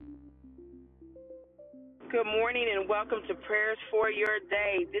Good morning and welcome to Prayers for Your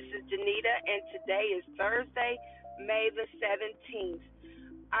Day. This is Janita and today is Thursday, May the 17th.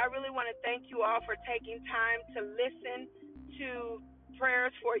 I really want to thank you all for taking time to listen to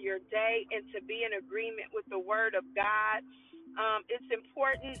Prayers for Your Day and to be in agreement with the Word of God. It's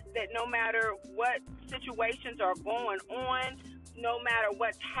important that no matter what situations are going on, no matter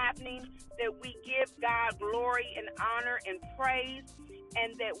what's happening, that we give God glory and honor and praise,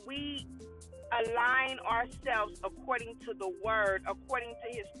 and that we align ourselves according to the word, according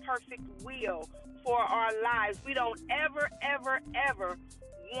to his perfect will for our lives. We don't ever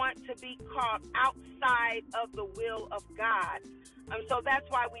want to be caught outside of the will of God. So that's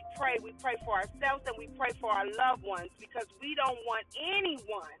why we pray. We pray for ourselves and we pray for our loved ones because we don't want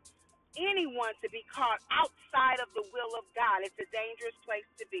anyone to be caught outside of the will of God. It's a dangerous place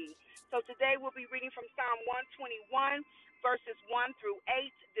to be. So today we'll be reading from Psalm 121, verses 1 through 8.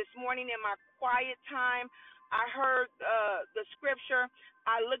 This morning in my quiet time, I heard the scripture,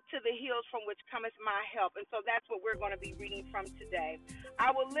 I look to the hills from which cometh my help. And so that's what we're going to be reading from today.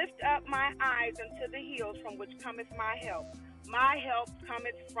 I will lift up my eyes unto the hills from which cometh my help. My help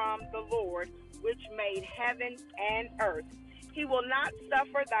cometh from the Lord, which made heaven and earth. He will not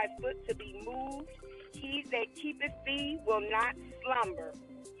suffer thy foot to be moved. He that keepeth thee will not slumber.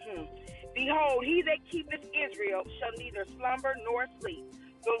 Behold, he that keepeth Israel shall neither slumber nor sleep.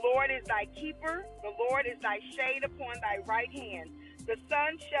 The Lord is thy keeper. The Lord is thy shade upon thy right hand. The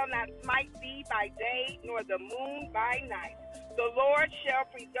sun shall not smite thee by day, nor the moon by night. The Lord shall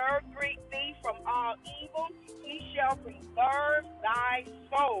preserve thee from all evil. He shall preserve thy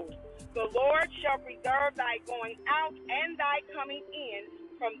soul. The Lord shall preserve thy going out and thy coming in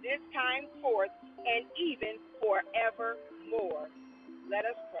from this time forth and even forevermore. Let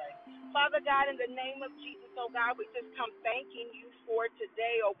us pray. Father God, in the name of Jesus, oh God, we just come thanking you for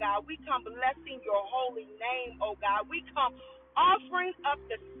today, oh God. We come blessing your holy name, oh God. We come offering up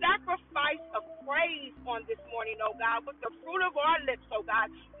the sacrifice of praise on this morning, oh God, with the fruit of our lips, oh God.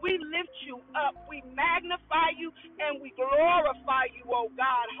 We lift you up, we magnify you, and we glorify you, oh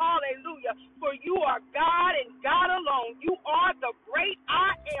God. Hallelujah. For you are God and God alone. You are the great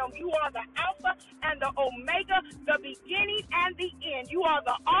I am. You are the Alpha and the Omega, the beginning and the end. You are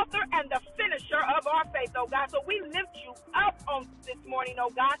the author and the finisher of our faith, oh God. So we lift you up on this morning, oh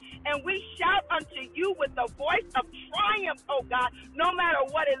God, and we shout unto you with the voice of triumph, oh God. No matter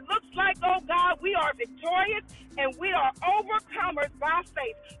what it looks like, oh God, we are victorious and we are overcomers by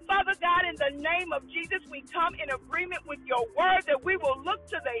faith. Father God, in the name of Jesus, we come in agreement with your word that we will look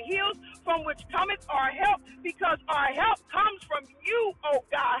to the hills from which cometh our help, because our help comes from you, oh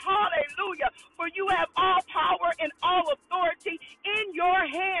God. Hallelujah. For you have all power and all authority in your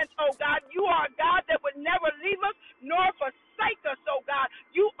hands, oh God. You are a God that would never leave us nor forsake us, oh God.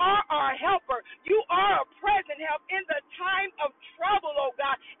 You are our helper. You are a present help in the time of trouble, oh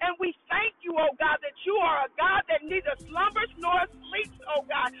God. And we thank you, oh God, that you are a God that neither slumbers nor sleeps, oh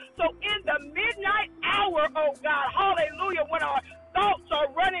God. So in the midnight hour, oh God, hallelujah, when our thoughts are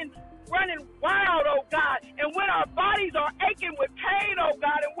running wild, oh God, and when our bodies are aching with pain, oh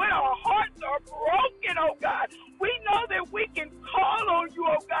God, and when our hearts are broken, oh God, we know that we can call on you,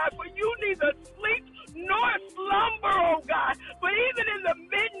 oh God, for you neither sleep nor slumber, oh God. But even in the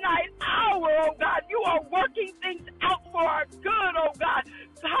midnight hour, oh God, you are working things out for our good, oh God.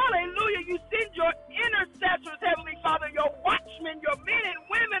 Hallelujah. You send your intercessors, Heavenly Father, your watchmen, your men and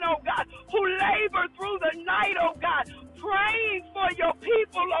women, oh God, who labor through the night, oh God, praying for your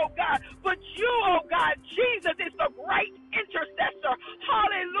people, oh God. But you, oh God, Jesus is the great intercessor,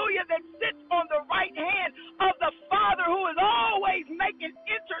 hallelujah, that sits on the right hand of the Father, who is always making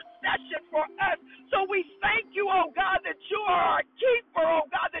intercession for us. So we thank you, oh God, that you are our keeper, oh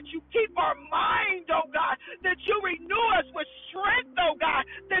God, that you keep our mind, oh God, that you renew us with strength, oh God,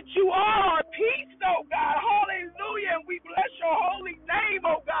 that you are our peace, oh God, hallelujah, and we bless your holy name,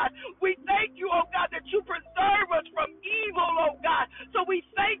 oh God. We thank you, oh God, that you preserve us from evil, oh God. So we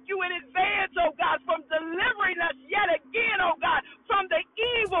thank you in advance, oh God, from delivering us yet again, oh God, from the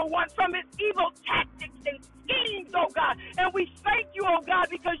evil one, from his evil tactics and schemes, oh God. And we thank you, oh God,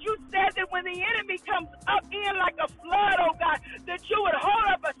 because you said that when the enemy comes up in like a flood, oh God, that you would hold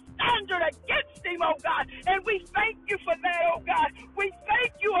up a standard against him, oh God. And we thank you for that, oh God. We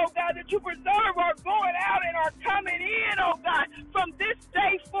thank you, oh God, that you preserve our going out and our coming in, oh God, from this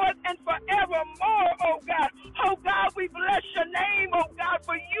day forth and forevermore, oh God. Oh God, we bless your name, oh God,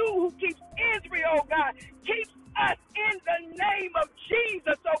 for you who keeps Israel, oh God, keeps us in the name of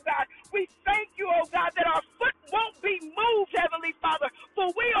Jesus, oh God. We thank you, oh God, that our foot won't be moved, Heavenly Father, for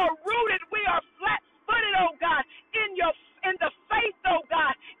we are rooted, we are flat-footed, oh God, in the faith, oh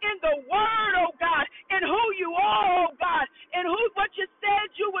God, in the word, oh God, in who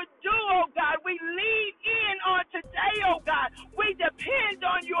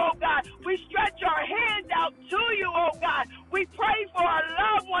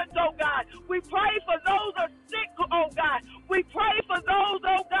We pray for those who are sick, oh God. We pray for those,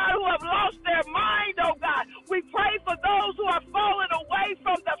 oh God, who have lost their mind, oh God. We pray for those who are falling away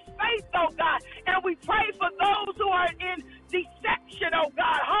from the faith, oh God. And we pray for those who are in deception, oh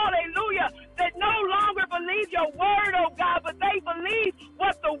God. Hallelujah. That no longer believe your word, oh God, but they believe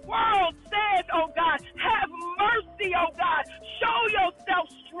what the world says, oh God. Have mercy, oh God. Show yourself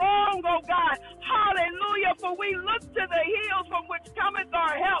strong, oh God. Hallelujah. For we look to the hills from which cometh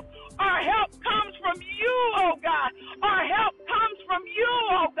our help. Our help comes from you, oh God. Our help comes from you,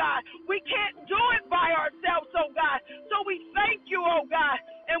 oh God. We can't do it by ourselves, oh God. So we thank you, oh God.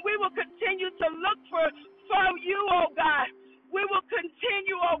 And we will continue to look from you, oh God. We will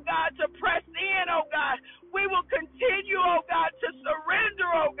continue, oh God, to press in, oh God. We will continue, oh God, to surrender,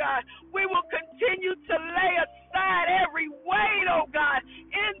 oh God. We will continue to lay aside every weight, oh God.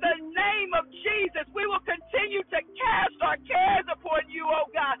 In the name of Jesus, we will continue to cast our cares upon you, oh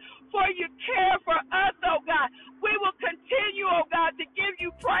God. For you care for us, oh God. We will continue, oh God, to give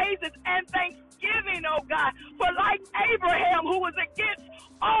you praises and thanksgiving, oh God. For like Abraham, who was against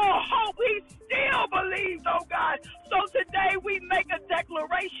all hope, he still believes, oh God. So today we make a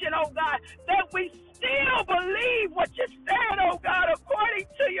declaration, oh God, that we still believe what you said, oh God, according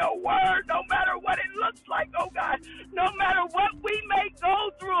to your word, no matter what it looks like, oh God, no matter what we may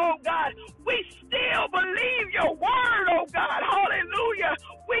go through, oh God, we still believe your word, oh God, hallelujah.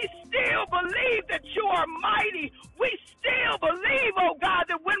 We still believe that you are mighty. We still believe, oh God,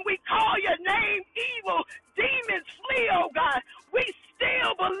 that when we call your name, evil demons flee, oh God. We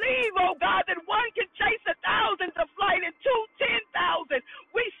still believe, oh God, that one can chase 1,000 to flight and 10,000.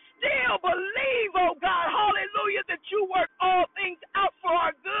 We still believe, oh God, hallelujah, that you work all things out for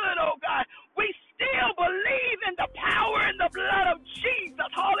our good, oh God. We still believe in the power and the blood of Jesus,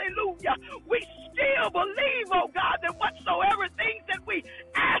 hallelujah. We still believe, oh God, that whatsoever things that we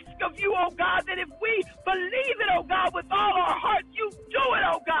ask of you, oh God, that if we believe it, oh God, with all our heart, you do it,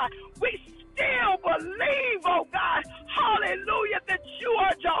 oh God. We still believe, oh God, hallelujah, that you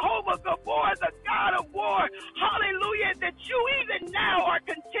are Jehovah Gabor, the God of war, hallelujah, that you even now are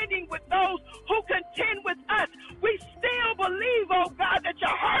contending with those who contend with us. We still believe, oh God, that you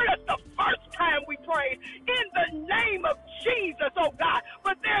heard us the first time we prayed in the name of Jesus, oh God,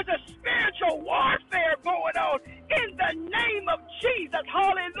 but there's a spiritual warfare going on in the name of Jesus,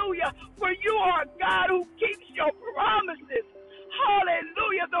 hallelujah, for you are a God who keeps your promises.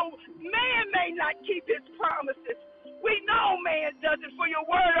 Hallelujah. Though man may not keep his promises, we know man doesn't, for your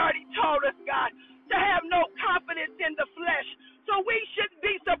word already told us, God, to have no confidence in the flesh. So we shouldn't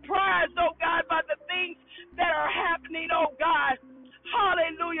be surprised, oh God, by the things that are happening, oh God.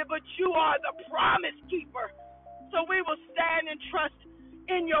 Hallelujah. But you are the promise keeper. So we will stand and trust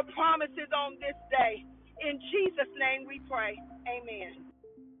in your promises on this day. In Jesus' name we pray. Amen.